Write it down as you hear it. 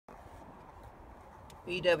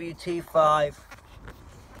BWT5.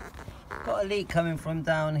 Got a leak coming from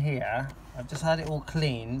down here. I've just had it all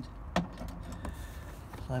cleaned.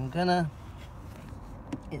 So I'm gonna,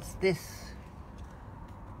 it's this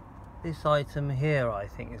item here I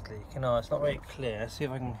think is leaking. Oh, it's not very clear. Let's see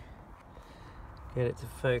if I can get it to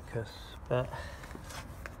focus. But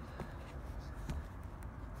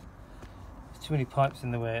there's too many pipes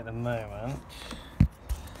in the way at the moment.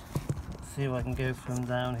 Let's see if I can go from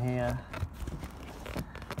down here.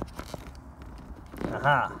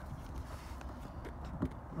 Aha!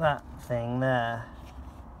 That thing there.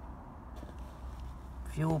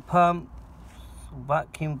 Fuel pump,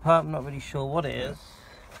 vacuum pump, not really sure what it is.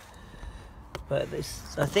 But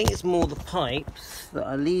this, I think it's more the pipes that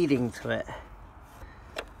are leading to it.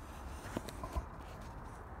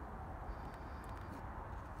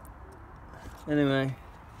 Anyway,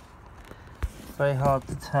 it's very hard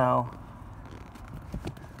to tell.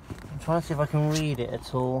 I'm trying to see if I can read it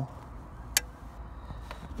at all.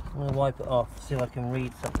 I'm going to wipe it off, see if I can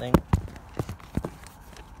read something.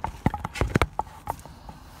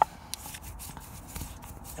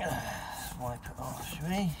 Let's wipe it off, shall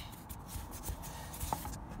we?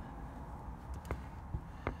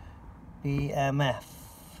 BMF.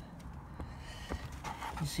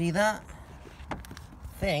 You see that? I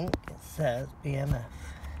think it says BMF.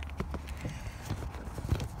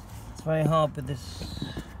 It's very hard with this.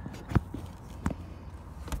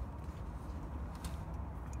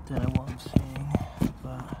 Don't know what I'm seeing,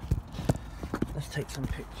 but let's take some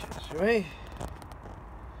pictures, shall we?